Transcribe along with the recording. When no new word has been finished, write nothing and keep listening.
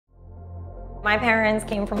My parents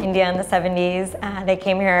came from India in the 70s. They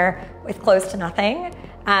came here with close to nothing.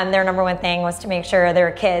 Their number one thing was to make sure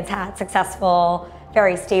their kids had successful,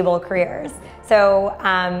 very stable careers. So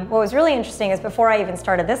what was really interesting is before I even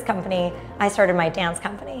started this company, I started my dance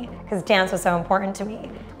company because dance was so important to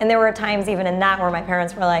me. And there were times even in that where my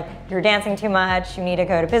parents were like, you're dancing too much, you need to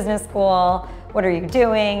go to business school, what are you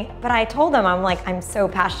doing? But I told them, I'm so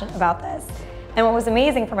passionate about this. And what was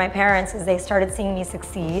amazing for my parents is they started seeing me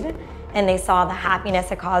succeed, and they saw the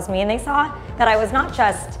happiness it caused me, and they saw that I was not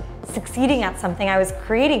just succeeding at something, I was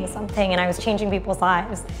creating something, and I was changing people's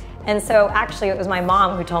lives. And so actually it was my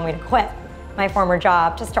mom who told me to quit my former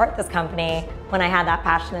job to start this company when I had that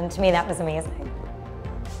passion, and to me that was amazing.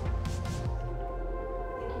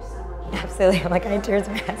 Thank you so much. Absolutely, I'm like, I had tears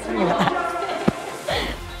in my eyes talking about that.